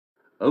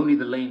Only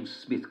the lame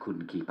smith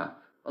couldn't keep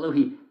up, although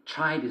he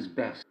tried his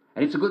best.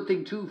 And it's a good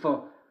thing too,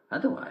 for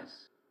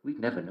otherwise we'd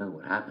never know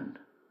what happened.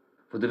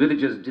 For the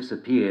villagers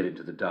disappeared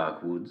into the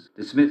dark woods.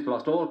 The smith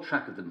lost all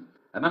track of them.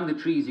 Among the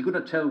trees he could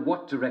not tell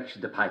what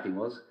direction the piping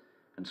was,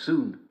 and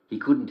soon he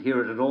couldn't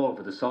hear it at all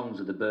for the songs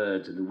of the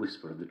birds and the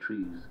whisper of the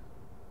trees.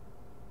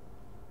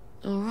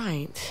 All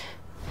right.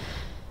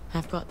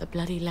 I've got the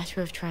bloody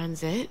letter of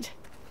transit.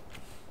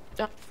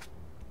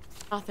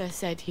 Arthur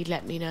said he'd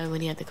let me know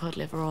when he had the cod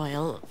liver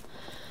oil.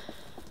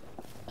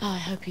 Oh, I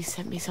hope he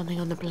sent me something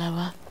on the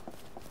blower.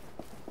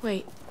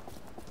 Wait.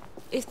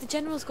 If the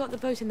General's got the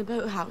boat in the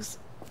boathouse,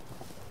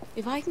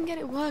 if I can get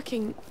it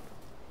working,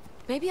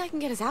 maybe I can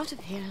get us out of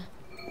here.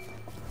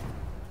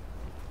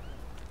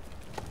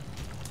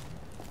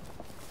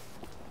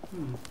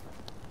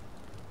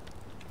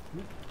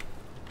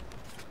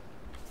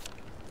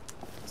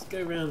 Let's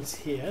go around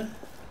here.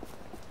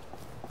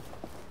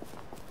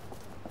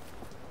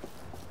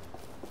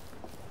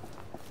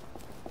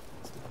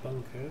 It's the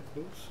bunker, of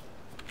course.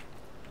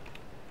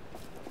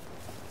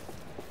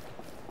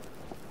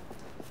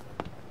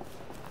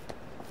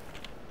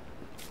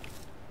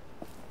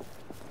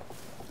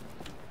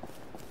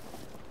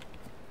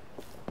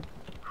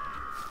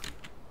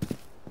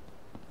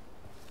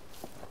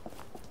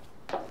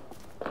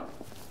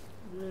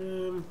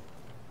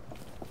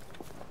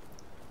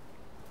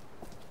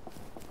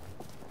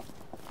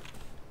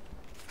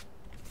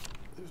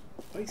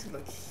 Basically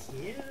like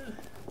here.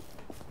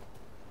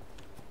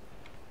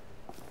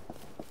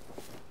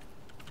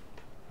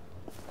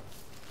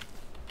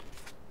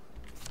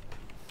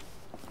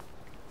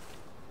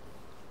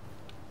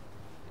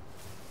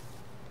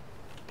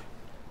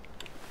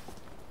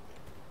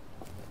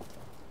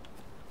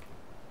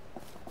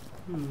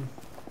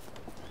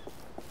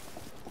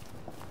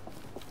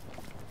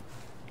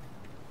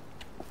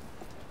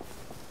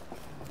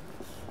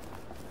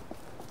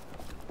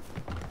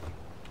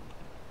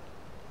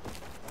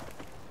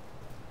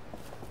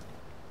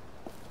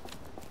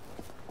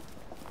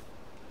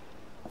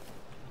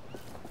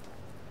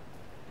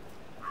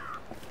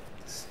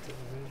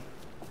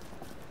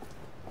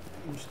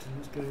 Interesting,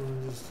 what's going on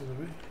in the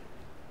distillery?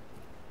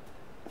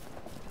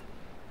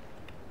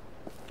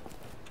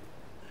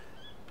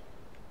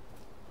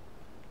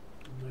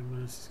 No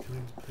mouse is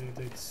coming to play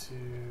day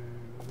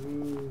 2.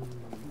 Ooh,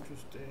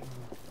 interesting.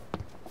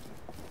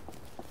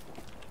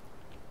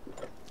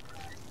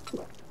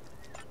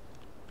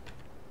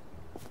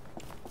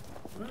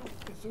 Well,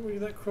 it's already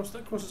that cross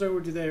is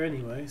already there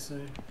anyway, so.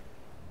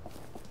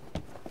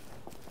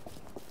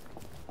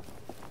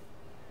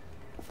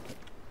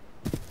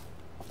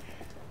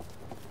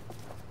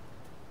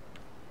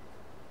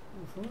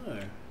 Hello.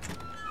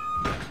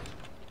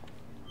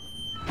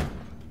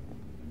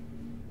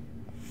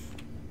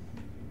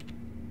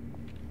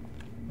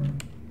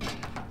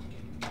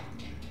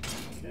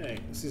 Okay,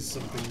 this is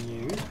something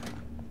new.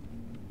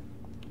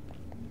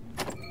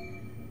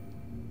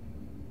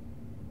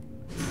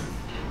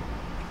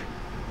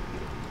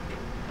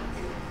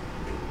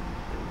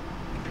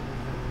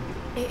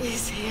 It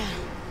is here.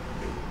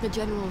 The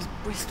General's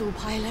Bristol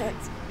pilot.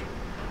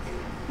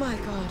 My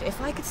God, if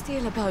I could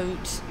steal a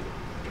boat.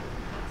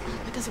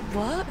 But does it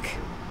work?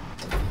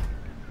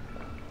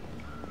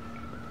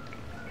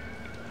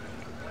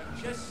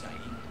 Just saying.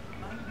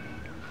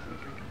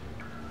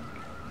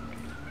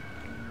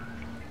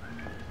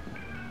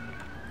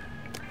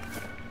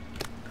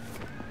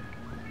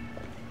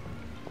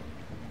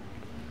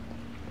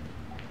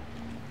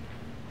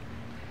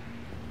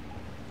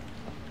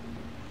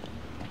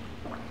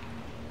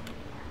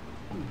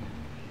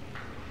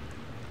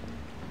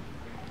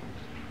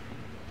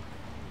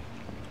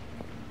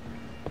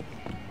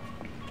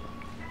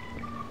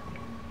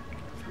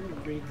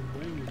 Read the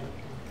name of it.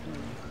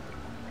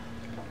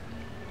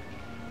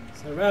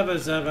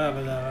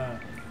 Sarava.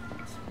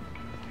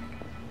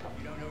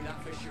 You don't know that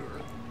for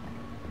sure.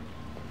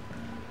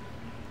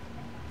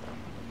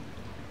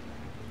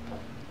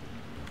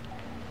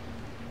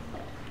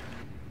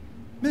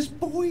 Miss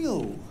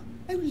Boyle!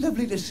 How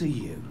lovely to see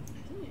you.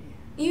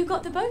 You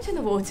got the boat in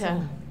the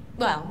water.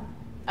 Well,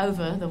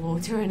 over the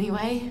water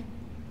anyway.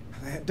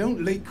 It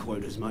don't leak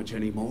quite as much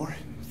anymore.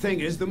 Thing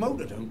is, the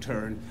motor don't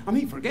turn. I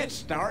mean, forget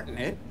starting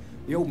it.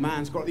 The old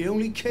man's got the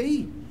only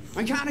key.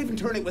 I can't even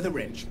turn it with a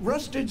wrench.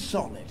 Rusted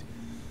solid.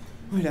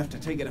 I'd have to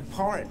take it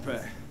apart,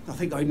 but I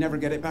think I'd never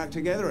get it back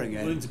together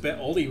again. Willing to bet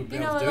Ollie would be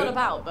You able know to a do lot it.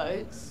 about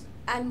boats,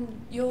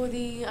 and you're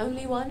the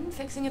only one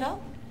fixing it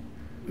up?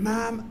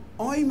 Ma'am,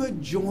 I'm a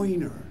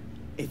joiner.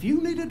 If you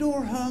need a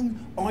door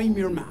hung, I'm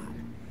your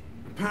man.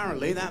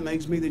 Apparently, that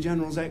makes me the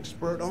General's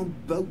expert on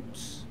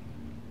boats.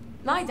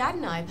 My dad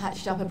and I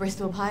patched up a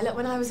Bristol pilot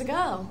when I was a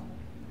girl.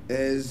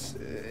 Is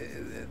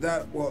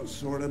that what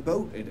sort of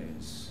boat it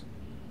is?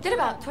 Did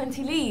about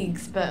 20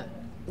 leagues, but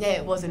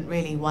it wasn't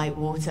really white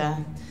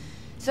water.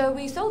 So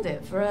we sold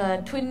it for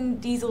a twin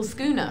diesel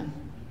schooner.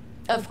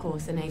 Of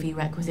course, the Navy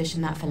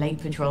requisitioned that for lake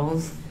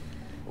patrols.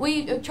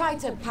 We tried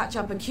to patch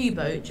up a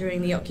Q-boat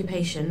during the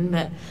occupation,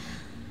 but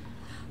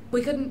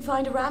we couldn't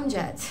find a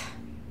ramjet.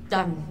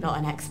 I'm not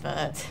an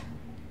expert.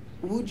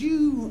 Would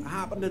you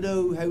happen to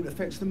know how to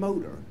fix the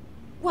motor?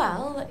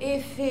 Well,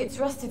 if it's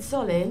rusted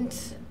solid,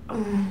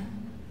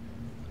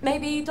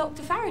 maybe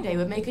Dr. Faraday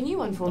would make a new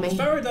one for me. Dr.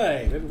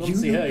 Faraday! We haven't gone to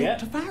see her yet.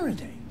 Dr.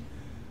 Faraday?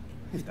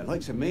 If the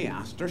likes of me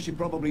asked her, she'd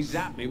probably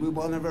zap me with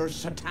one of her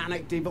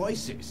satanic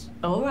devices.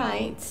 All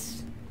right,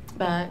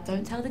 but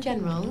don't tell the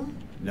General.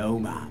 No,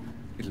 ma'am.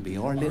 It'll be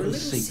our little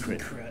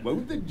secret.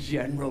 Won't the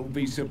General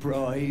be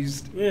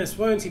surprised? Yes,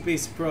 won't he be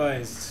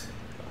surprised?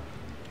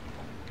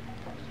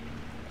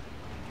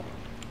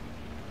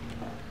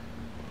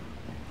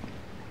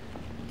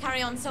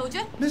 Carry on,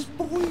 soldier. Miss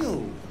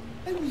Boyle!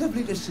 How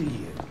lovely to see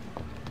you.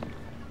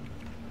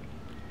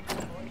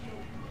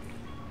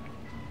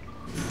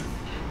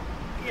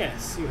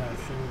 Yes, you have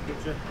shown the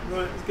picture.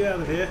 Right, let's get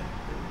out of here.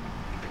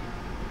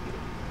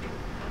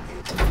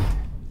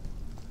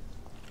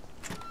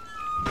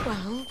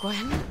 Well,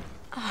 Gwen,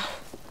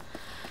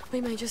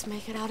 we may just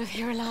make it out of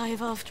here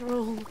alive after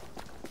all.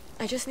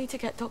 I just need to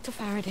get Dr.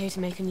 Faraday to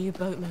make a new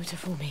boat motor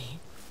for me.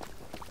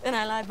 Then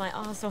I lied my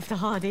arse off to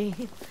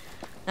Hardy.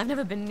 I've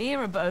never been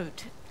near a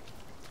boat,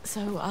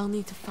 so I'll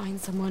need to find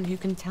someone who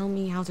can tell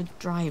me how to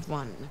drive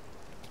one.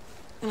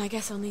 And I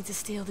guess I'll need to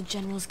steal the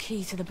General's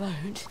key to the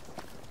boat.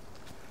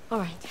 All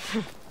right.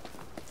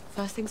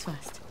 First things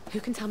first. Who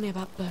can tell me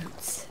about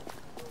boats?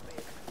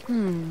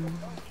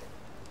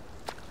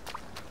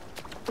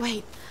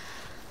 Wait.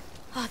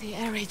 The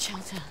air raid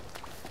shelter.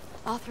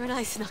 Arthur and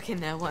I snuck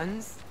in there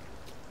once.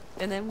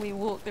 And then we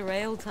walked the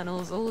rail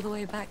tunnels all the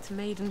way back to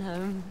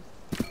Maidenhome.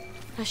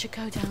 I should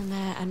go down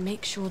there and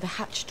make sure the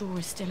hatch door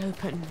is still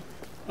open.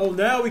 Oh,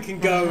 now we can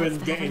go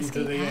and get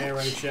into the air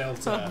raid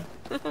shelter.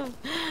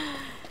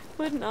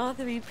 Wouldn't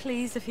Arthur be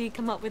pleased if he'd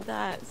come up with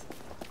that?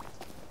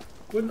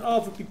 Wouldn't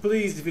Arthur be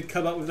pleased if he'd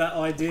come up with that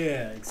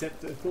idea? Except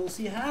that, of course,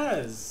 he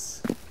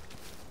has.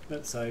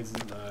 Let's say he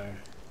doesn't know.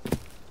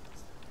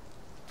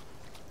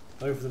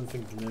 Both of them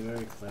thinking they're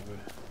very clever.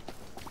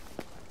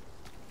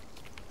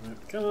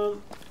 Right, come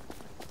on.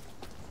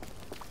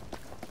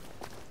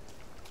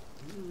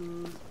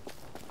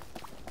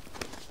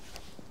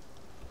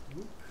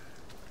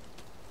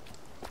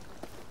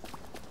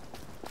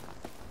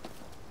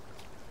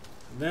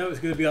 Now it's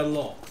going to be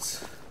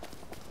unlocked.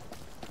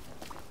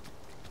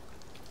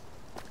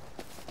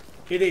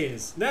 It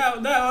is. Now,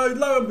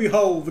 lo and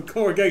behold, the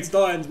corrugated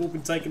iron's all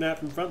been taken out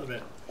from in front of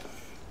it.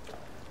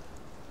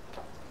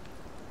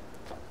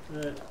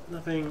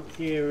 Nothing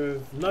here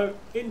of note.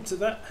 Into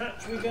that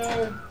hatch we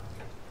go.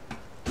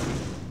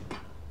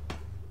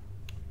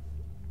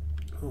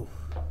 Oh.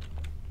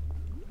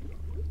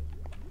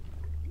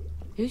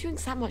 Who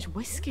drinks that much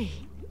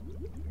whiskey?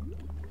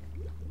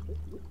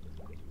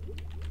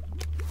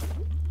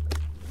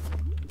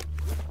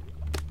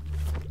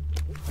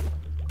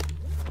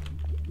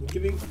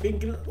 Been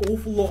getting an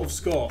awful lot of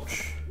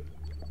scotch.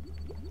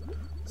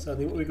 So I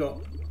think what we got?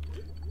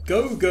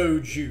 Go-Go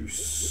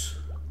juice.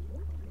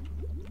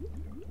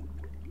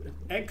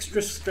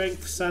 Extra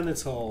strength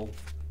sanitol.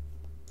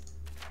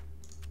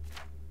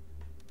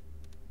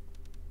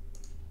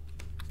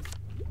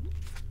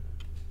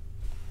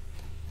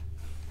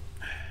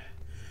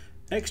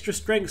 Extra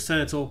strength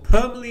sanitol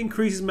permanently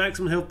increases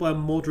maximum health by a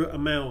moderate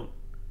amount.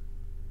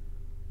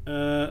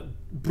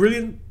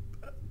 Brilliant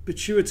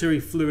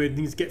pituitary fluid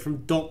needs to get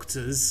from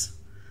doctors.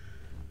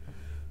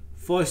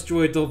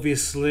 Viceroid,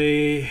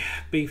 obviously.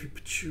 Beefy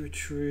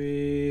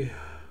pituitary.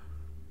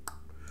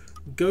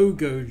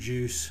 Go-Go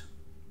juice.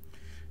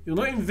 You're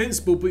not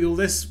invincible, but you're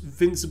less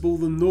invincible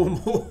than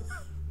normal.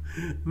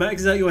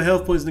 Maxes out your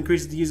health points and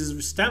increases the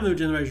user's stamina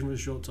regeneration for a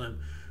short time.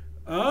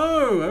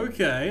 Oh,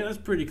 okay, that's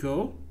pretty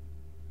cool.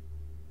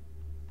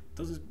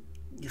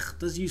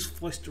 Does use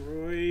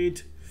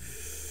Viceroid.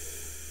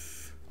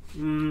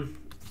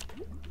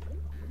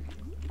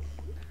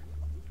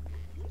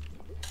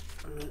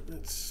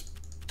 Let's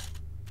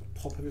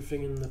pop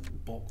everything in the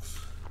box.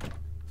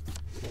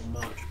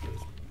 Not much, but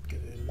let's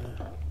get it in there.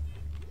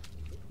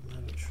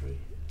 Lavatory.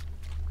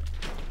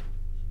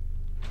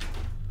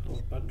 A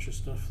whole bunch of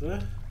stuff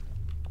there.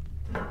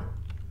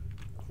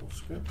 Cloth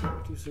scrap,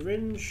 empty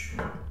syringe.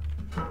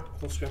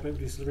 Cloth scrap,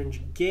 empty syringe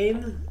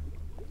again.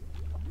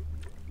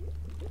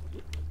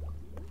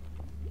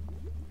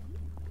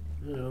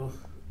 Oh.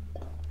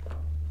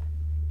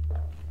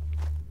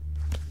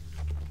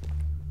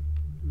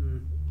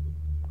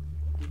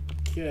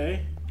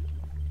 Okay.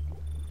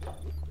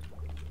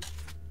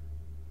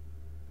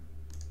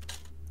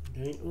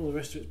 Okay, all the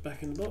rest of it's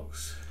back in the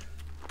box.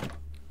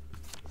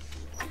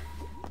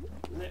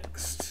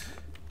 Next.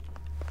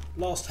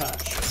 Last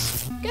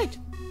hatch. Good.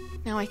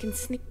 Now I can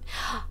sneak...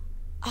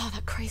 Oh,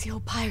 that crazy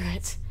old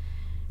pirate.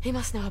 He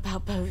must know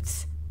about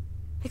boats.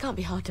 He can't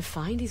be hard to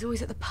find. He's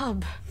always at the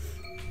pub.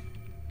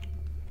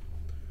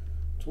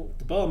 Talk to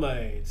the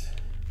barmaid.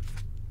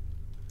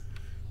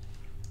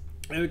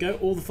 There we go,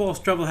 all the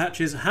fast travel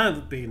hatches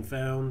have been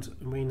found,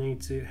 and we need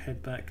to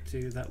head back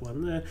to that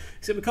one there.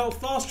 Except we can't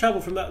fast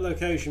travel from that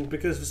location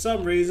because for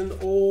some reason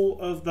all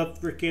of the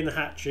freaking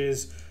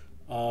hatches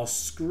are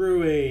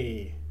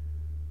screwy.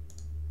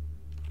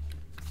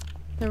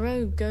 The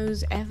road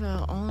goes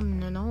ever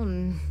on and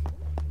on.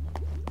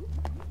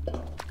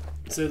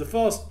 So the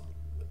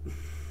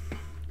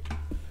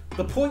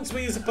points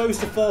where you're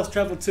supposed to fast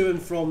travel to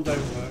and from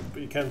don't work,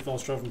 but you can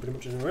fast travel from pretty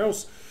much anywhere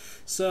else.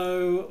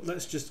 So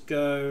let's just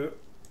go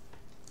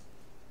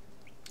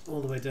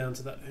all the way down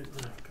to that. Oh,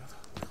 God.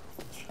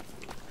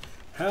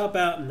 How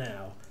about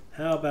now?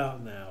 How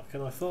about now?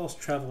 Can I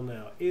fast travel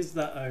now? Is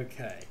that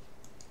okay?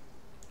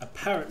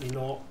 Apparently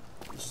not.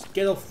 Let's just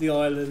get off the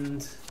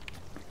island so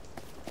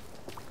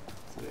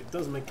it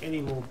doesn't make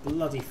any more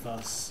bloody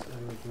fuss,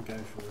 and we can go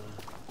from there.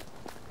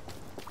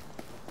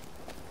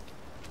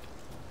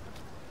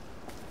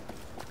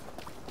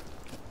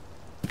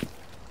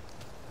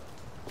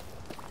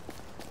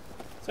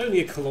 It's only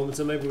a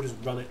kilometre, maybe we'll just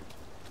run it.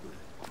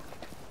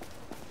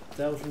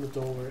 Down from the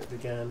door where it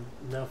began,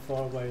 and how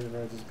far away the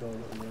road has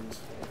gone, and then as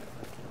far as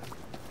I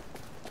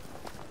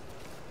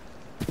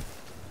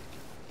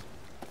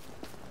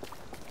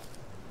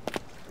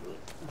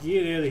can.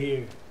 Get out of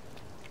here.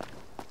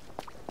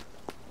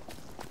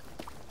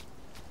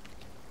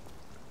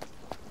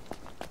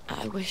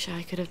 I wish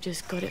I could have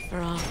just got it for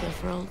Arthur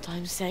for old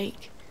time's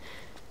sake.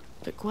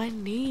 But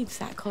Gwen needs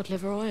that cod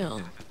liver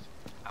oil.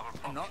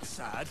 Not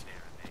sad.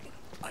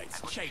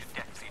 It's chafing.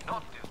 Definitely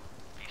not do.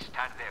 Please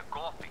stand there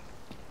gawping.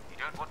 You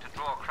don't want to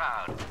draw a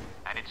crowd,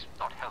 and it's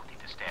not healthy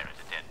to stare at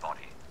a dead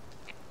body.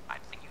 It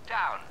might bring you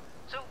down.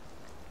 So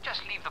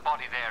just leave the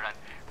body there and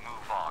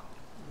move on.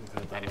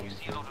 And if you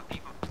see a lot of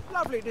people...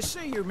 Lovely to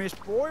see you, Miss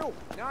Boyle.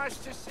 Nice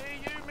to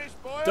see you, Miss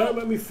Boyle. Don't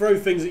make me throw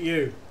things at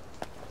you.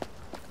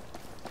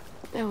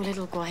 Oh,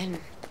 little Gwen.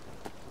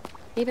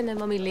 Even though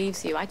Mummy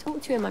leaves you, I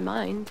talk to you in my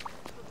mind.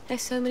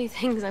 There's so many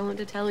things I want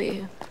to tell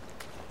you,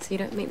 so you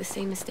don't make the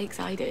same mistakes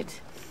I did.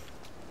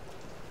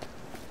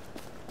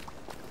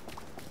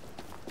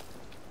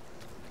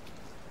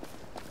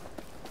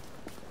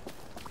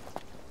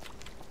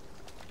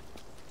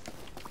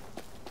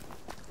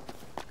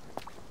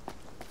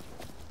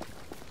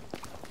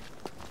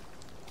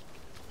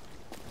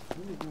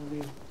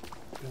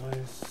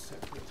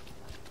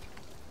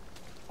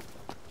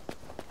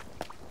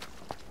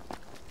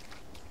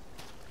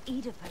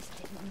 Oedipus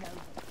didn't know that.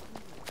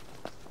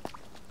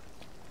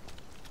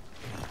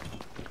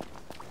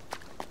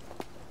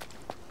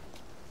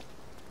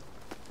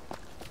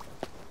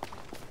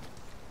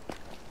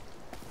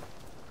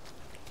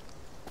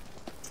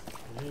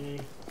 Okay.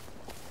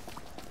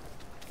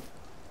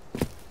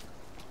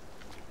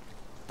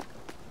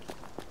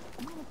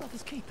 You're my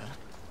brother's keeper.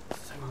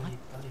 So many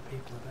bloody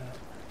people about.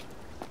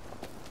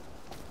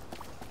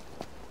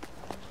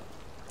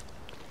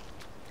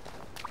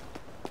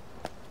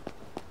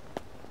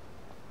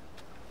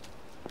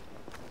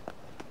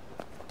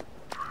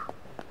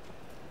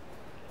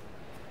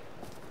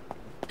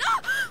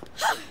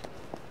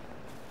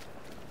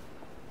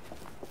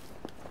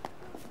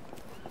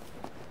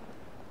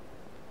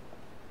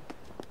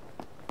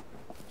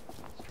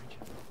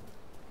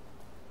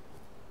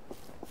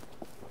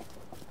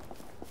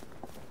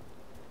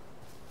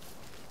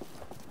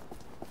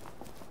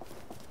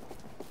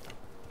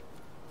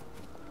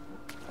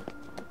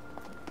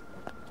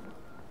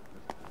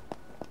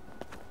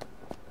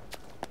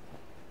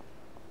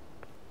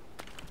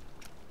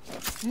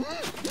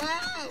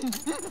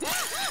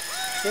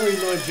 Sorry,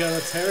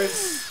 Nigella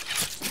Terrace.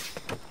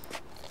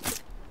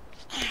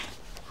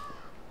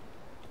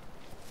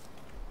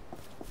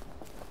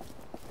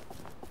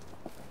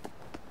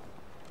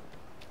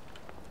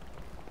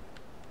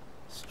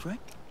 Strike.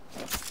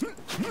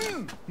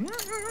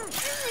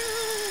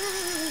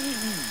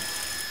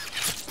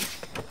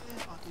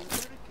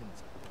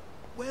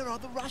 Where are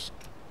the Russians?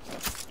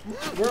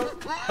 Well,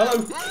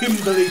 hello,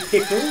 Kimberly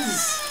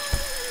Pickles.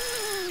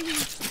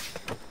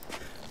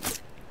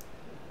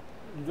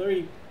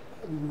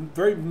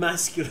 Very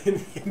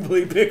masculine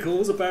Kimberly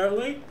Pickles,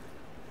 apparently.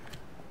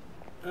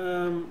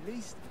 At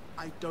least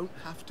I don't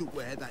have to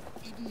wear that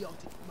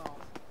idiotic mask.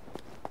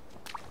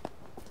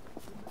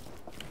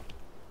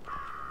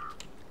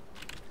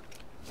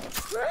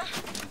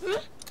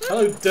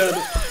 Hello,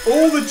 Dermot.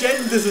 All the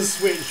genders are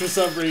switched for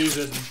some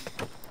reason.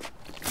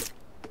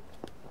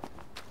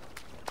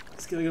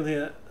 What's going on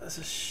here? That's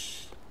a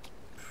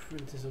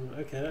printism.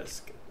 Okay,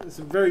 that's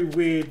some very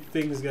weird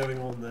things going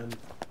on then.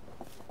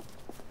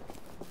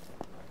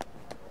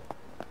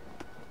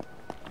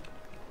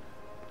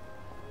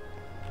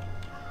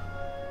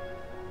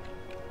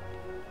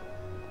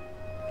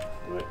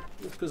 Right,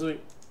 let's put something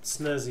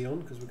snazzy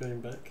on because we're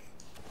going back.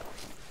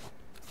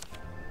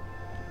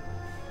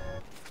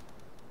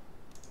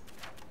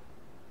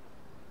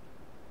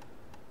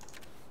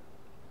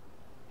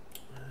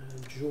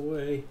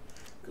 Joy.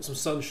 Got some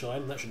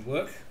sunshine, that should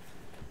work.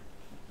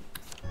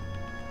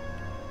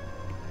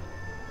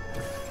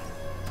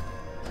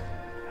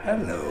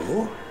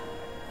 Hello.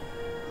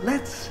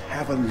 Let's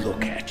have a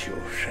look at you,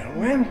 shall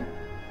we? You're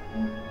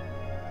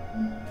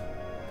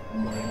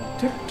in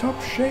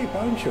tip-top shape,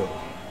 aren't you?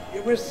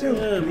 You were so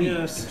pleased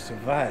yes. you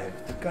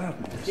survived the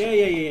gardens.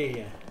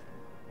 Yeah.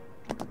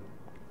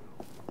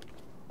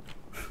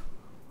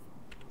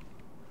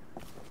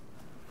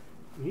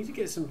 We need to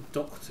get some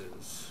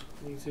doctors.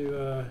 We need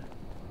to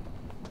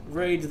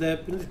raid their,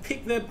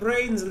 pick their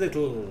brains a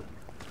little.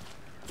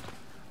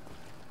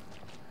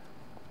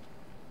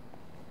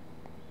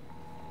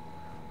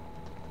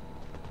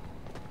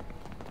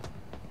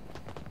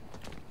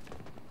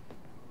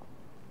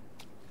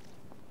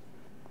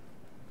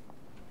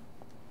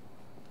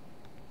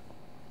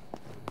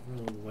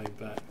 All the way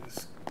back.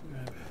 Let's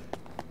grab.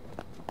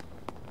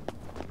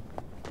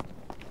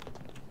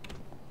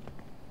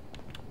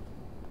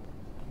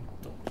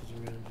 Doctors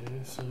around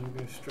here, so we'll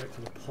go straight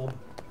to the pub.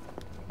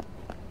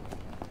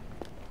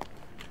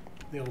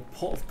 The old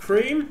pot of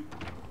cream.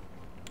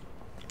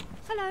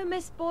 Hello,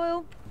 Miss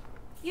Boyle.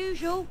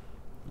 Usual.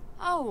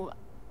 Oh,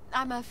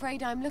 I'm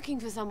afraid I'm looking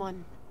for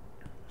someone.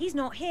 He's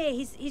not here.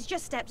 He's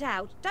just stepped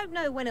out. Don't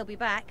know when he'll be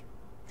back.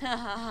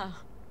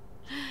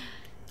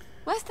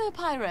 Where's the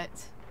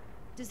pirate?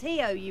 Does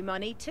he owe you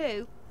money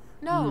too?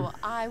 No,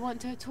 I want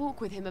to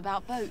talk with him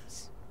about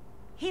boats.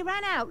 He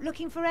ran out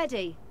looking for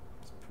Eddie.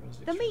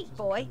 The meat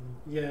boy.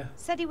 Yeah.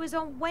 Said he was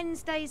on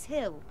Wednesday's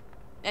Hill.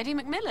 Eddie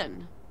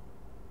McMillan?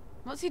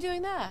 What's he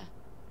doing there?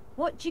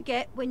 What you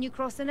get when you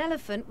cross an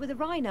elephant with a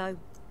rhino.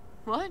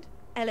 What?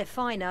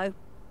 Elephino.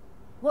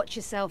 Watch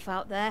yourself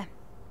out there.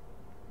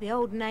 The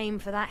old name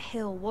for that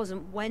hill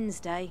wasn't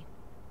Wednesday.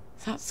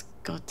 That's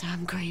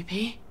goddamn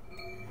creepy.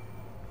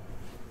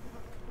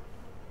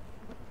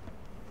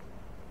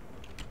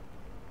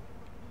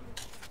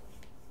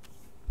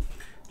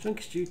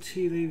 Junky stew,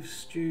 tea leaves,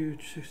 stew,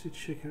 toasted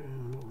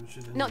chicken.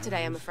 Not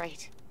today, I'm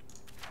afraid.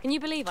 Can you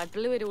believe I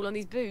blew it all on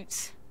these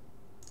boots?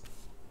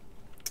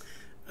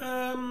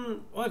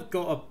 I've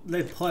got a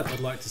lead pipe I'd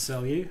like to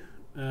sell you,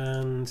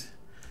 and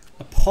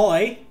a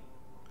pie.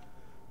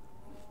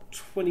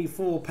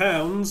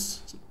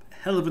 £24.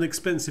 Hell of an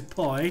expensive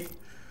pie.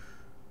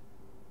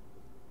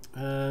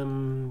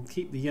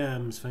 Keep the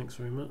yams, thanks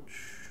very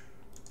much.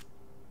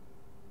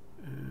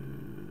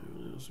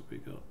 What else have we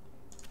got?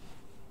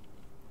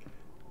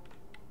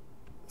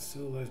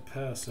 Still those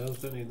power cells,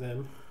 don't need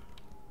them.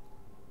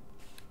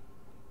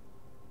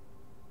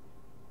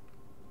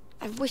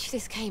 I wish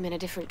this came in a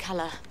different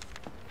colour.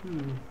 Where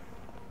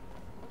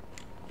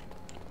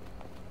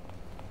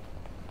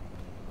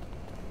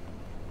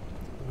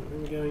are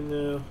we going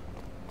now?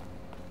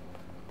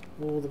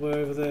 All the way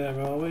over there,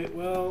 are we?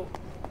 Well,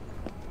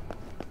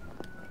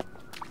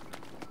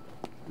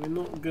 we're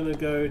not going to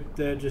go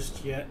there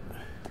just yet.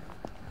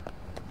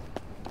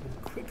 A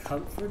quick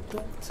hunt for a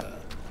doctor.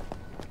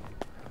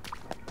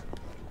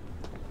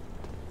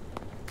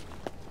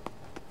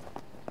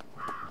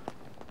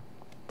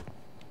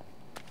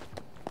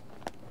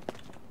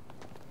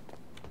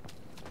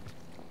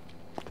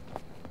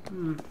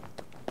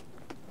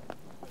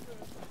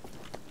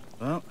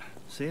 Well,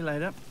 see you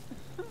later.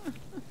 Oh,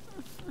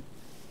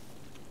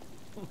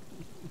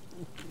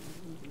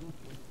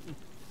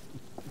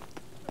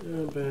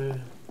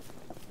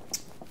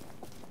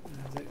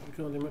 we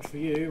can't do much for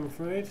you, I'm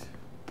afraid.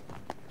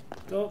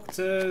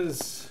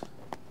 Doctors!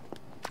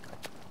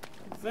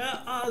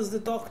 Where are the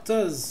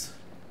doctors?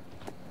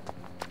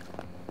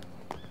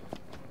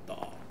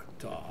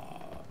 Doctor.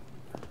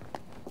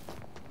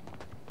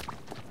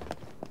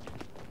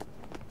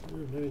 Oh,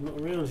 maybe not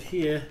around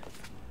here.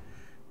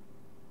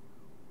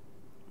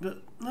 But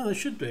no, there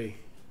should be.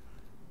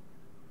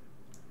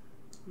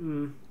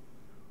 Well,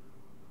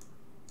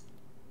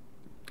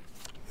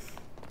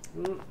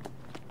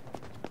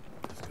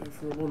 let's go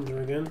for a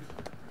wander again.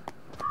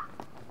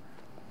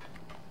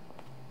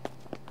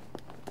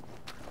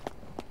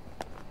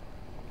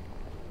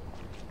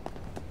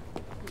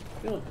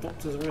 There are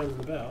doctors around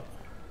and about.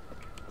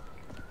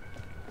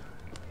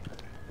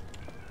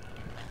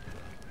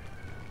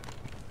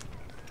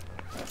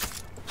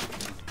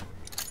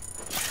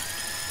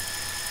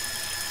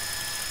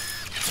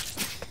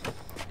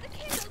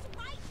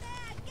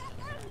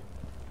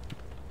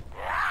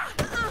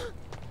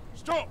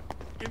 Stop!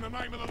 In the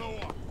name of the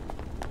law!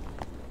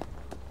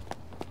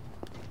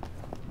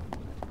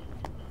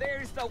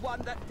 There's the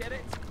one that did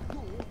it.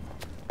 Oh,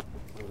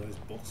 those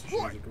boxer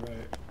shoes are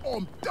great.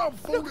 I'm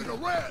dumbfounded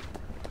around!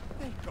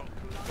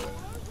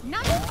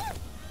 Nothing.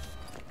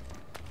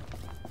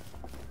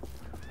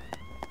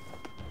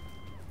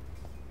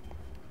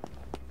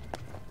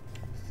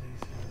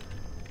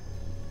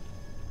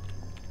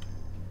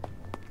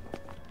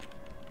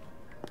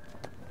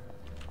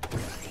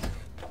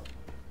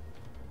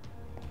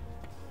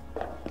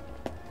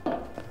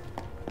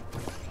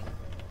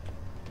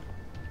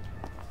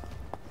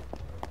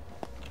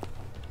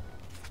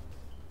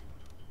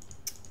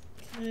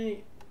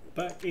 Okay,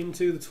 back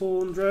into the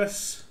torn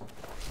dress.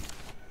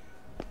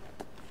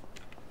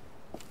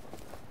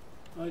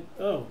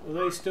 Oh, are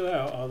they still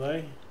out, are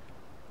they?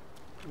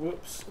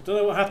 Whoops. I don't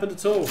know what happened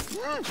at all.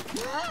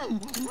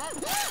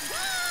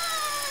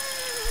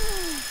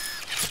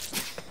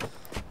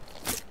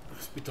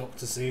 Must be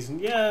doctor season.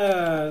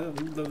 Yeah,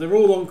 they're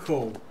all on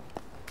call.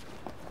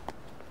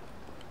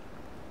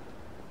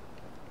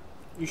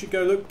 You should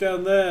go look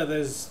down there.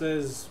 There's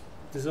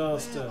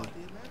disaster.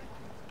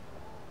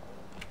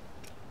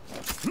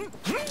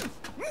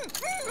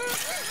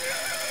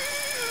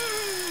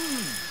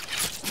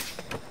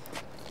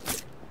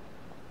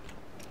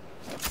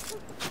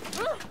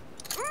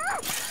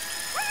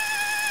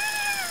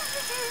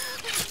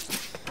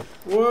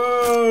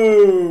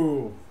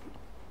 Whoa!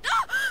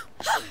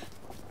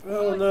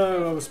 Oh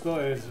no, I was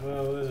spotted.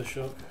 Well, there's a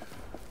shock.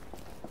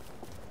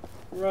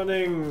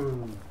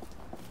 Running!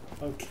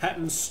 Oh,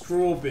 Captain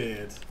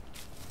Strawbeard.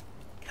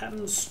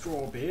 Captain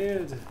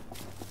Strawbeard.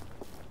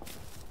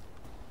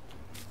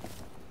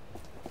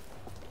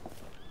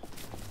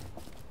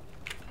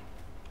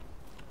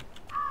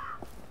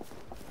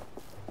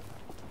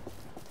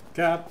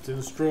 Captain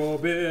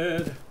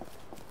Strawbeard.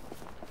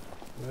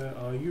 Where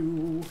are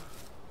you?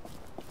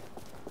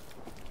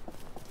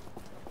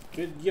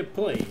 Could you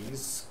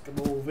please come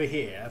over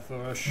here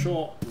for a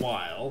short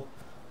while?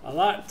 I'd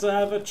like to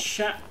have a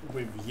chat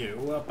with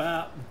you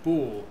about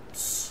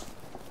boats.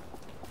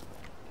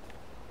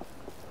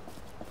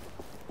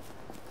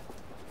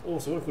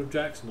 Also, Uncle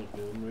Jack's not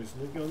been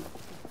recently gone.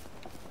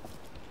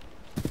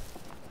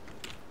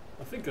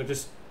 I think I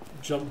just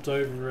jumped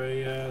over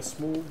a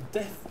small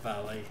death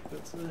valley.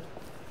 That's a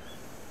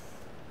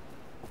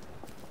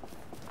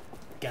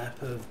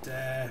gap of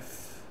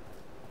death.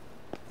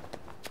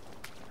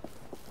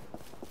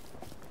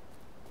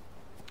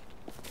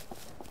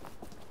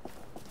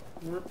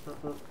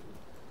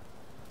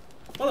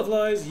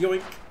 Butterflies,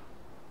 yoink.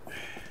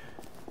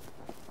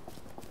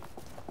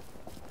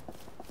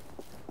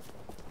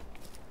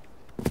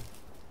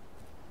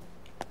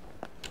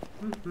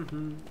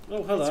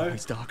 Oh, hello. It's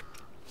always dark.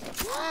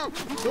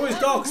 It's always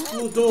dark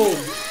till dawn.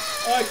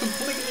 I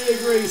completely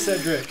agree,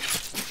 Cedric.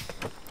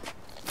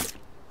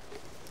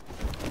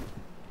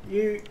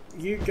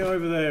 You go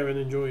over there and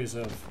enjoy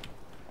yourself.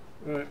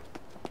 Right.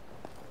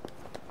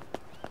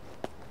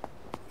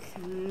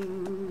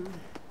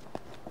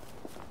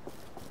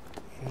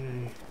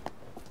 Okay.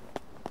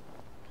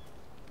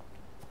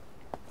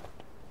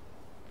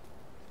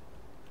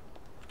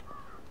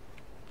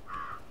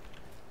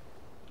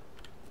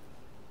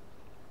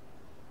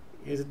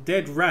 He has a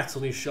dead rat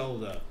on his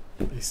shoulder.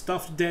 A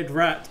stuffed dead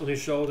rat on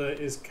his shoulder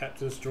is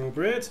Captain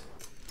Strawbeard.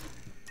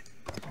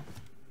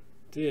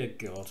 Dear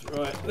God.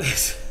 Right.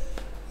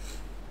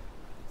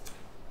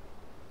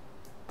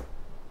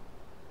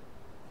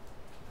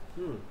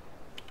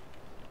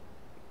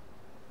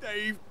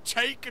 They've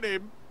taken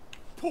him.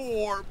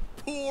 Poor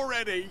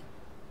Eddie.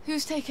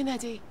 Who's taken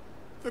Eddie?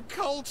 The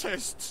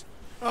cultists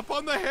up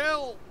on the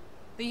hill.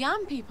 The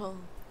Yam people.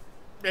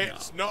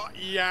 It's not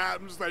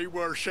yams they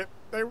worship.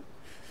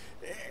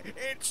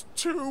 It's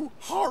too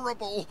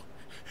horrible.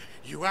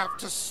 You have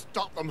to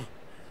stop them.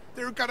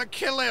 They're gonna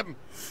kill him.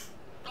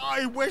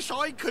 I wish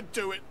I could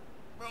do it.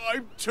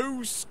 I'm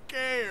too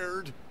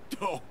scared.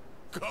 Oh,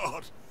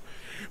 God.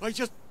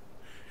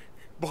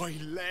 My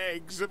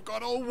legs have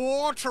got all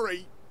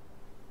watery.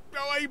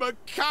 I'm a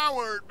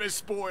coward,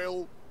 Miss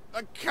Boyle.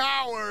 A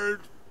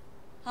coward.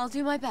 I'll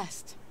do my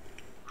best.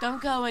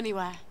 Don't go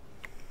anywhere.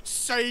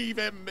 Save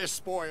him, Miss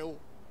Boyle.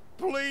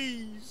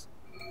 Please.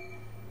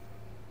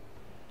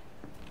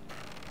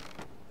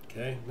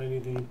 Okay, they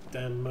need any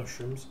damn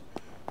mushrooms.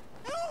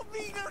 Help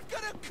me, they're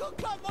gonna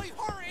cook up my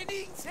heart and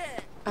eat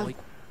it! Oh.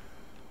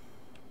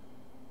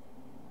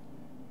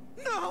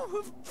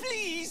 No,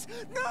 please!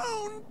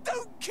 No,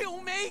 don't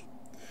kill me!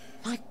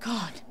 My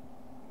God.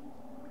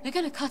 They're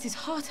gonna cut his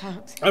heart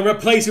out. And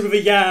replace it with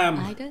a yam!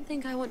 I don't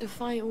think I want to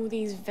fight all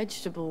these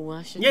vegetable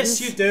worshippers. Yes,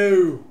 you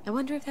do! I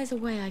wonder if there's a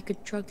way I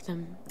could drug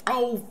them.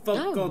 Oh,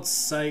 for God's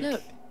sake.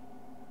 Look.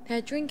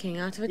 They're drinking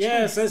out of a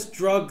yes, chest. let's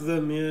drug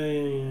them.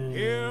 Yeah.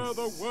 Hear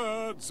the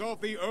words of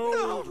the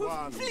old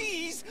one.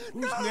 Please!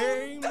 Whose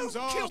names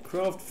are...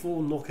 Craft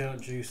full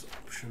knockout juice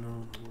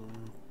optional.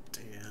 Oh,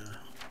 dear.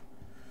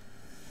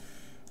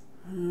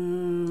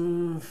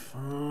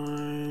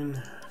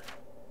 Fine.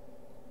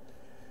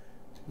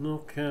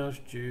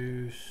 Knockout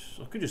juice.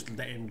 I could just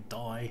let him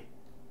die.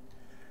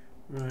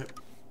 Right.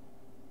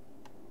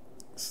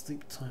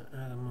 Sleep tight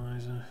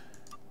atomizer.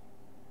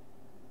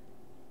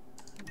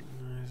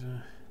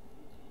 Atomizer.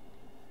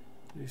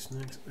 This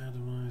next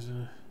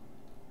atomizer.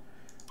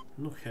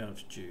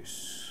 Knockout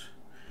juice.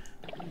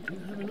 I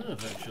didn't have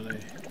enough actually.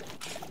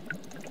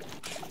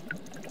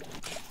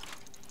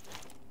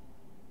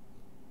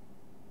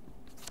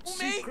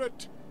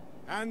 Secret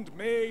and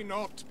may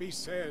not be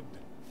said.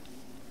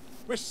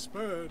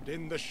 Whispered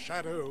in the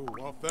shadow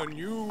of the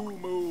new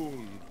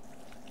moon.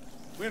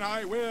 When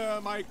I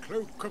wear my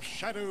cloak of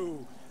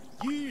shadow,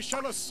 ye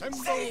shall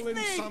assemble in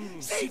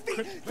some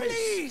secret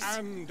place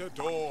and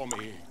adore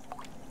me.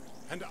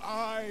 And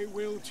I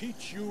will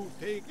teach you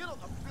things. You're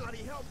not the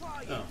bloody help,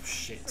 are you? Oh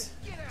shit.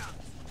 Get out!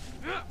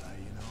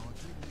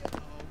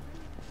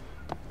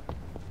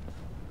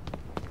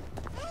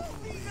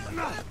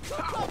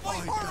 Cook up my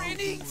heart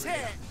and eat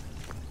it!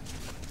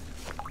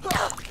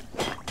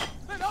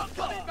 They're not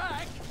coming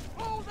back!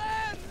 Oh,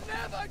 they're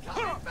never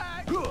coming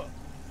back!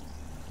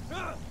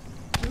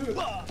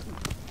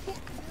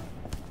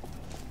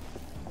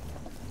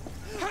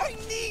 I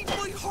need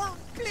my heart,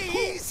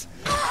 please!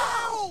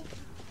 Ow!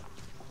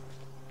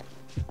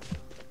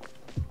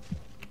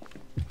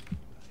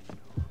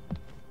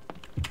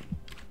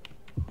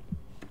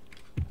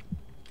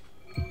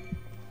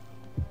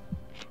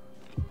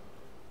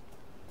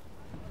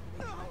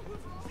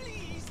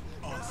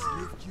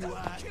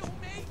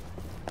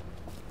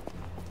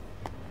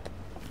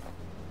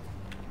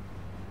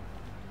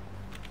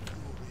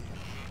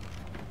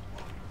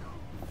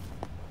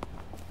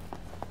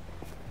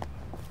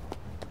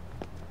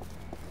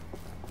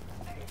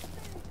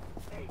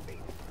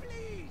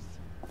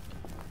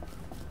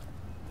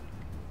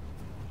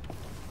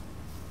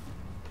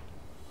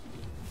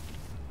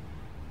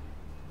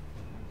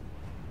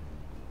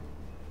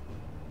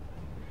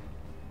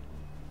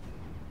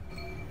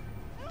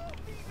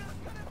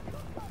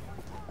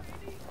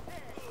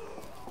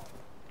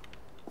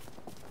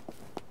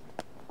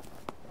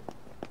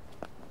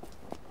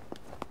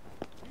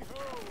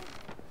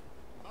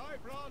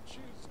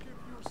 arches give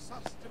you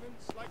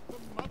sustenance like the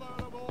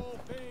mother of all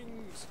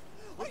things.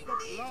 With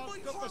the blood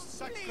of the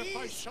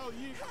sacrifice shall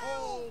ye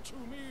call to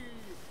me,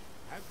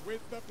 and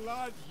with the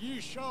blood ye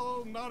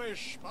shall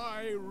nourish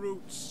my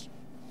roots.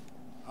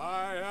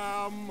 I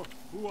am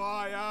who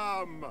I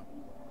am.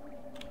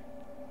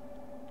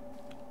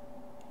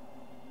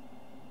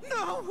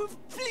 No,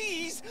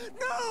 please!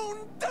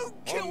 No,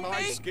 don't kill me! On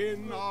my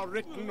skin are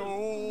written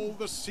all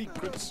the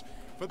secrets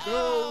for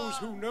those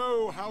who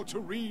know how to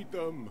read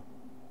them.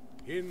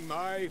 In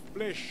my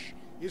flesh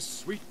is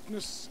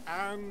sweetness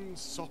and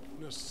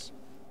softness.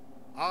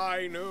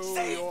 I know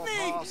your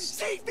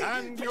past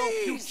and your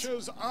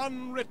future's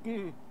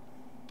unwritten.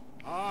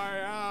 I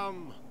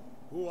am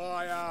who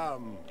I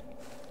am.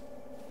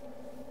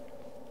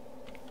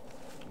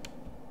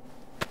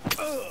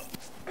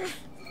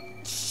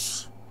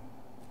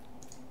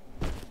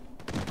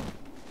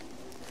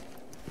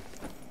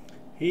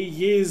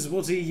 He is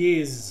what he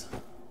is.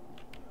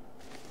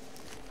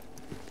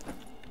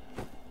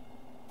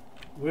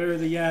 Where are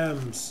the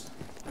yams?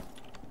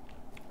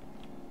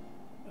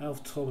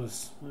 Alf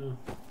Thomas. Oh.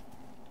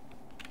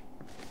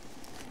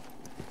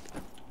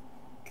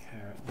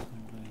 Carrot. There's no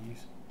bloody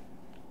use.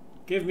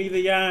 Give me the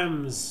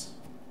yams.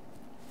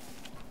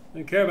 I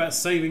don't care about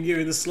saving you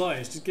in the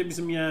slightest. Just give me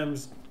some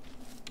yams.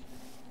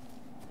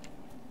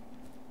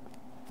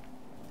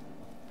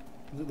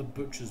 Is it the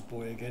butcher's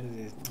boy again?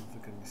 It is. Oh, for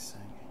goodness sake.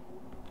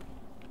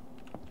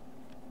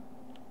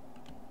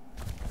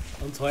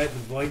 Untied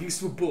with my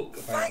useful book,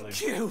 apparently.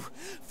 Thank you!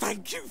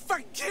 Thank you,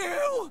 thank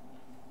you!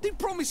 They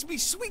promised me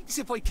sweets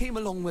if I came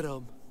along with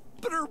them.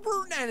 But there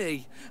weren't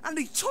any, and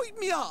they tied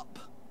me up.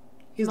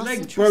 His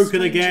leg's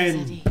broken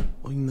again.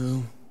 I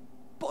know.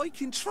 But I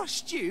can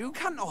trust you,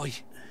 can't I?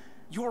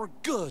 You're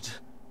good.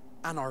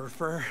 And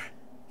Arthur,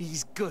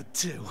 he's good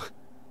too.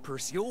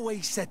 Percy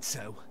always said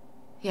so.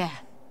 Yeah.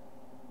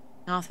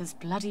 Arthur's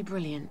bloody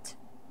brilliant.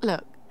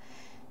 Look,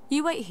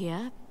 you wait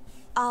here.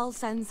 I'll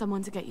send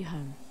someone to get you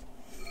home.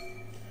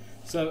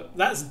 So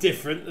that's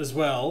different as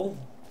well.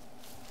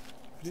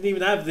 He didn't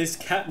even have this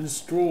Captain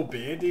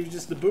Strawbeard. He was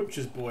just the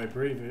butcher's boy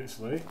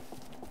previously.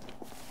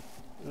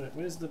 Right,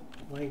 where's the...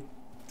 Wait.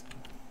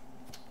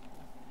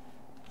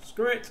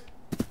 Screw it.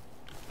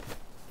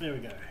 There we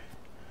go.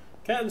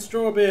 Captain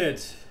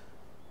Strawbeard.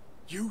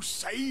 You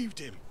saved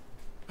him.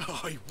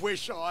 I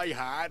wish I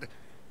had.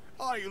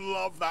 I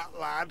love that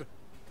lad.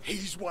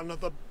 He's one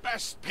of the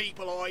best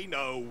people I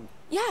know.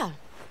 Yeah.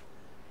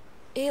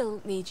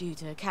 He'll need you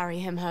to carry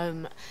him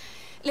home.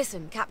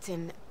 Listen,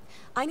 Captain,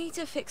 I need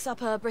to fix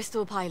up a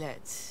Bristol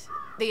pilot.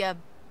 The,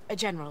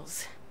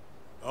 General's.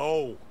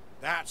 Oh,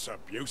 that's a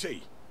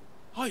beauty.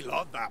 I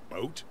love that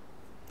boat.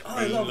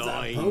 I love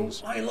that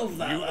boat. I love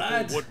that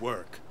lad. Beautiful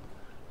woodwork.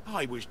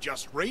 I was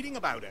just reading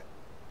about it.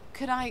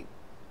 Could I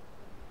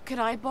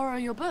borrow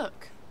your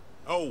book?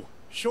 Oh,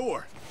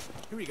 sure.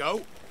 Here we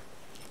go.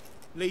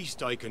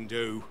 Least I can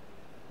do.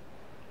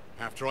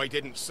 After I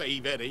didn't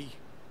save Eddie.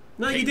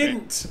 No, you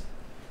didn't.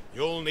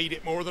 You'll need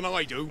it more than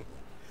I do.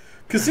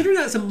 Considering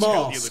that's a mask.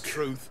 Tell you the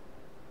truth,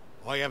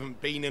 I haven't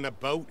been in a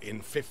boat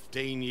in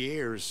 15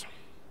 years.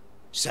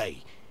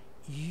 Say,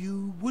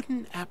 you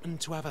wouldn't happen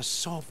to have a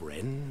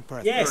sovereign for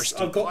a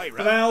thirsty I've got pirate,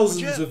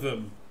 thousands of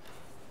them.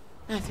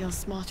 I feel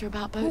smarter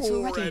about boats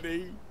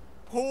already.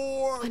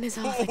 When is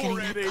Arthur getting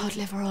that cod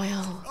liver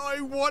oil?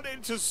 I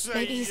wanted to say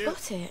Maybe he's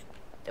got it.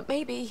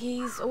 Maybe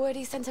he's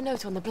already sent a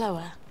note on the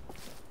blower.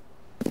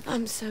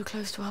 I'm so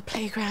close to our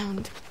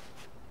playground.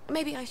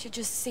 Maybe I should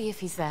just see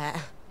if he's there.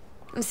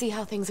 And see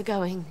how things are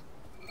going.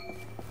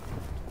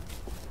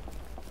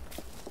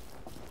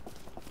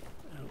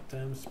 Oh,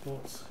 damn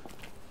spots.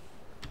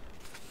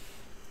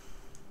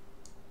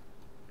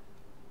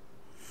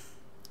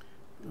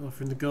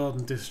 Off in the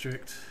Garden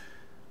District.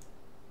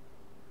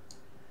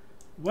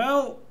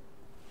 Well,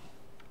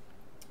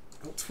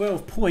 got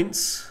 12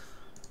 points.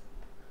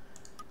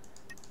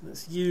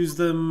 Let's use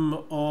them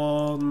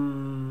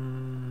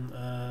on...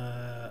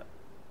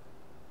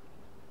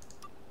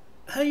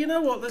 hey, you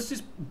know what? Let's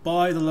just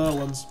buy the lower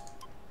ones.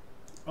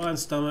 Iron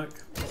stomach.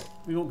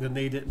 We're not going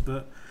to need it,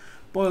 but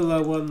buy the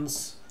lower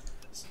ones.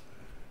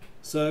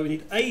 So we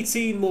need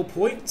 18 more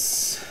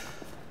points.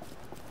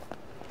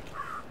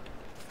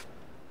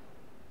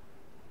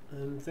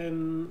 And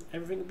then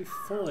everything will be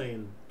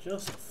fine.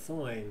 Just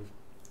fine.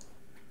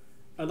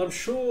 And I'm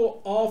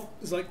sure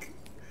after, like...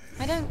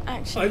 I don't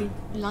actually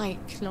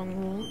like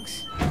long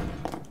walks.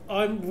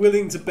 I'm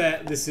willing to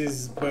bet this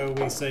is where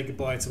we say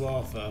goodbye to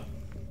Arthur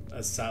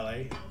as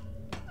Sally.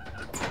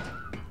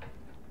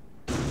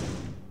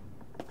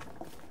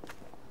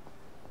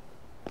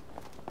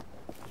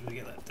 We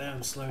get that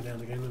damn slow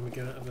down again when we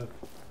get out of the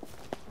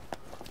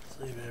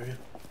save area.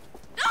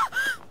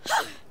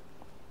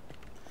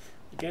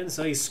 Again,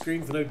 so he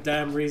screamed for no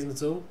damn reason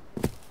at all.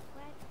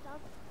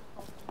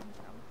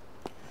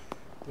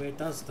 Where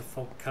does the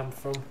fog come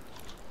from?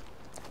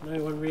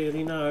 No one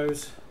really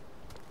knows.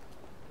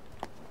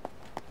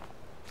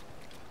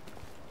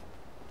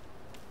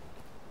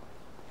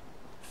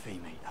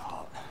 Female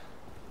heart.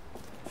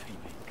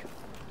 Female.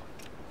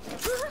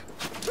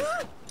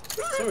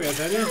 Sorry,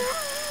 Antonia.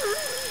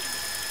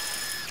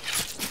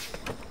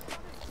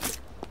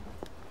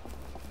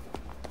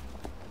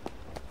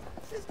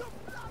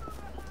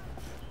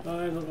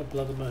 I've not got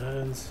blood on my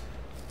hands.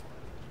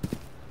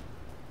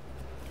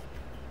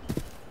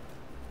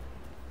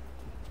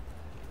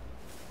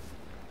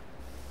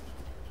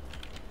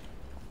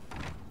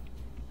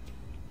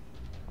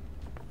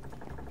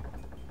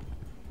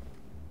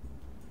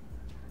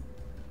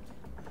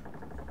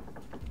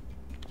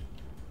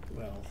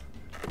 Well.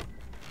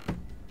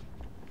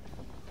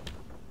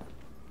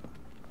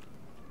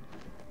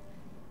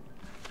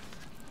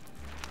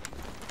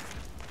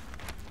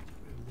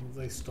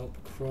 Will they stop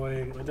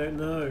crying? I don't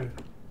know.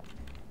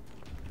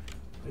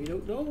 I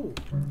don't know.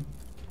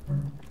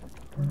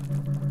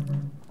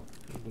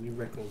 Any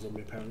records on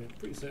me apparently. I'm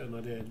pretty certain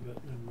I did,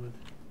 but never mind.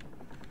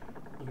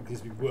 I don't think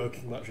it's been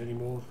working much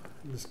anymore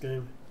in this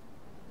game.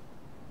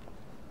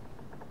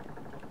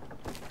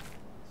 So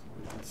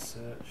we've been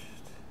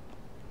searched.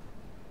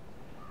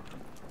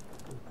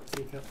 Oh,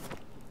 teacup.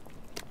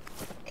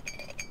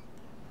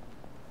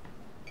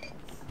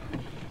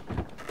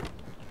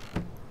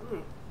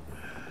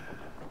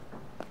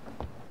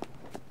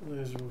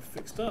 Those are all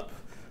fixed up.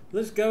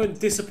 Let's go and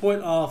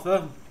disappoint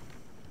Arthur.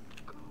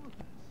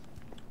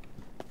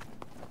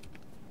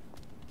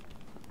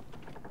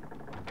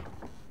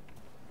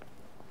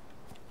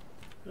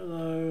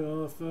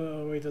 Hello, Arthur.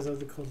 Oh, he does have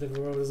the cod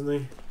liver roll, doesn't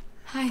he?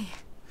 Hi.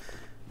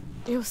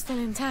 You're still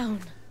in town?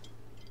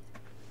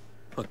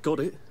 I got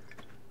it.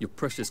 Your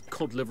precious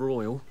cod liver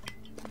oil.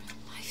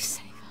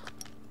 Lifesaver.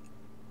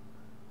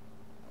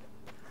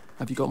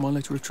 Have you got my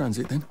letter of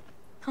transit then?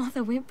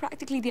 Arthur, we're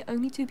practically the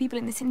only two people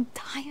in this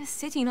entire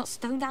city not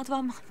stoned out of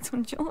our minds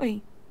on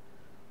joy.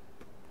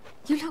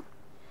 You look...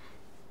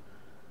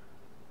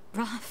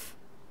 rough.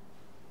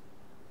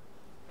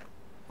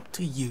 What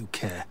do you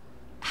care?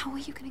 How are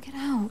you going to get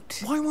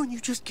out? Why won't you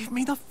just give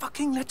me the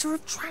fucking letter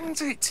of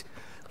transit?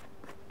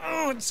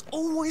 Oh, it's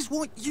always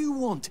what you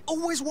want.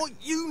 Always what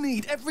you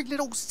need. Every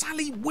little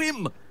Sally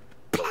whim.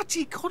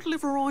 Bloody cod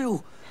liver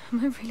oil. Am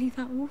I really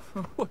that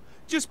awful? What,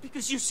 just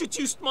because you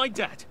seduced my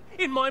dad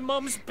in my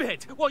mum's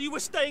bed while you were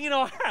staying in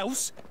our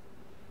house?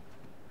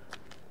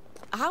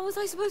 How was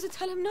I supposed to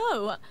tell him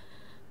no?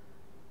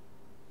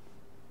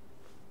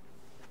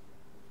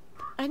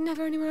 I'd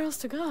never anywhere else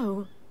to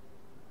go.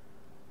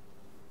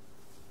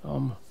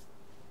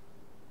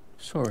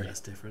 Sorry. That's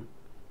different.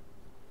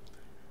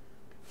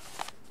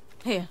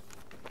 Here.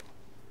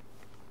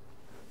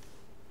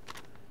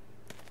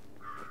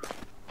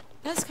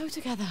 Let's go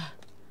together.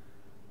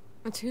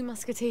 The two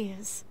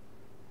musketeers.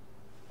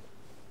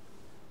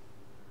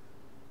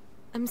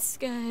 I'm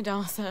scared,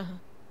 Arthur.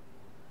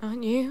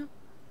 Aren't you?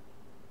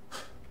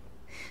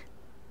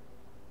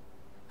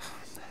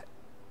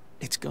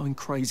 It's going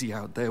crazy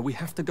out there. We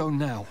have to go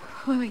now.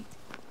 Wait.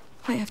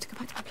 I have to go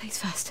back to my place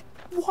first.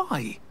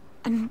 Why?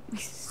 And we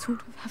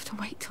sort of have to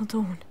wait till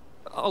dawn.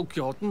 Oh,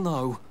 God,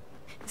 no.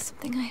 There's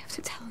something I have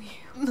to tell you.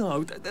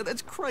 No,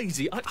 that's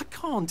crazy. I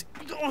can't.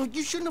 Oh,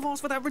 you shouldn't have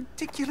asked for that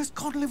ridiculous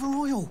cod liver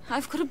oil.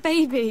 I've got a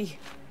baby.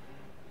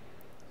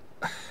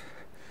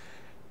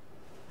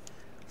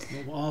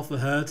 Not what Arthur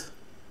heard.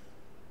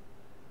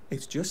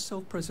 It's just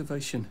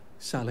self-preservation,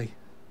 Sally.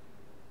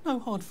 No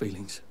hard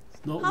feelings.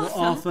 Not what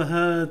Arthur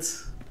heard.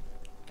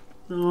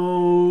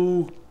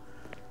 No.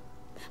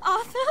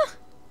 Arthur?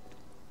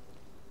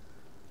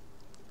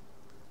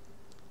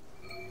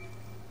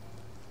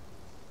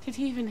 Did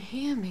he even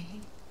hear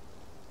me?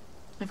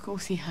 Of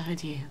course he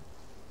heard you.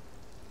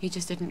 He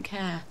just didn't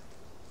care.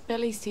 At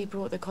least he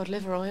brought the cod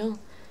liver oil.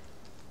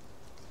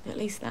 At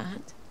least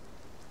that.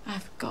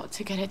 I've got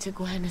to get it to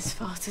Gwen as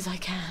fast as I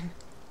can.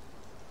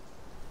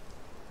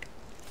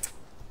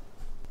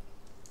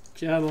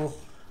 Jamal.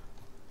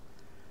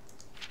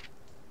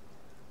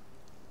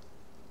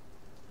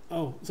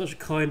 Oh, such a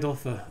kind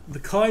offer. The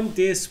kind,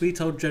 dear, sweet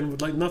old general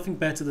would like nothing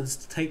better than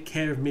to take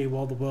care of me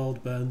while the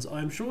world burns. I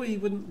am sure he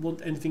wouldn't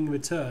want anything in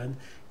return.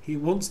 He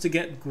wants to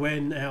get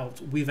Gwen out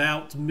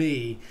without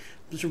me.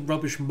 Such a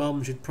rubbish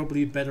mum, she'd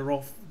probably be better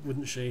off,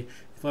 wouldn't she?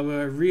 If I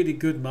were a really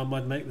good mum,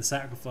 I'd make the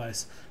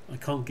sacrifice. I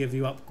can't give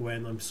you up,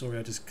 Gwen. I'm sorry,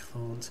 I just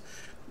can't.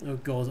 Oh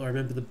God, I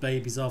remember the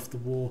babies after the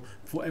war.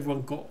 Before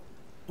everyone got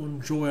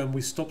on joy and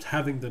we stopped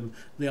having them,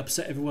 they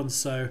upset everyone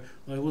so.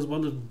 I always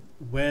wondered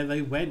where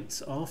they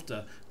went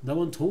after. No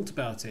one talked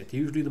about it.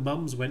 Usually the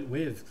mums went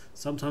with.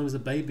 Sometimes the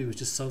baby was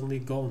just suddenly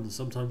gone.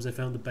 Sometimes they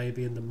found the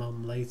baby and the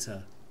mum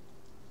later.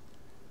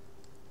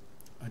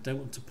 I don't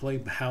want to play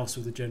house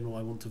with the general.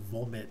 I want to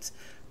vomit.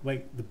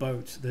 Wait, the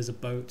boat. There's a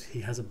boat.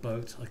 He has a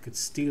boat. I could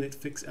steal it,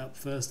 fix it up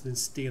first, and then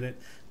steal it.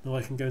 Now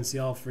I can go and see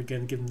Arthur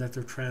again, give him the letter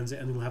of transit,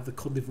 and then we'll have the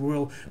cod liver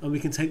oil, and we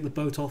can take the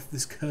boat off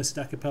this cursed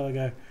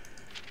archipelago.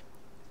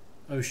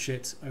 Oh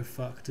shit. Oh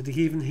fuck. Did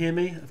he even hear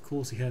me? Of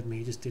course he heard me.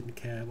 He just didn't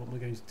care. What am I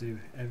going to do?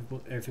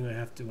 Everything I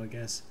have to, I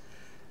guess.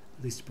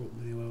 At least he brought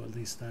me the oil, at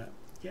least that.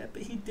 Yeah,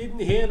 but he didn't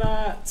hear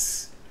that.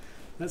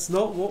 That's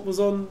not what was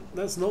on...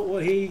 That's not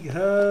what he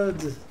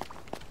heard.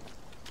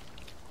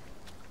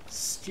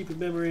 Stupid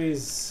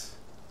memories.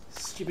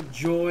 Stupid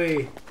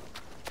joy.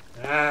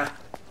 Ah.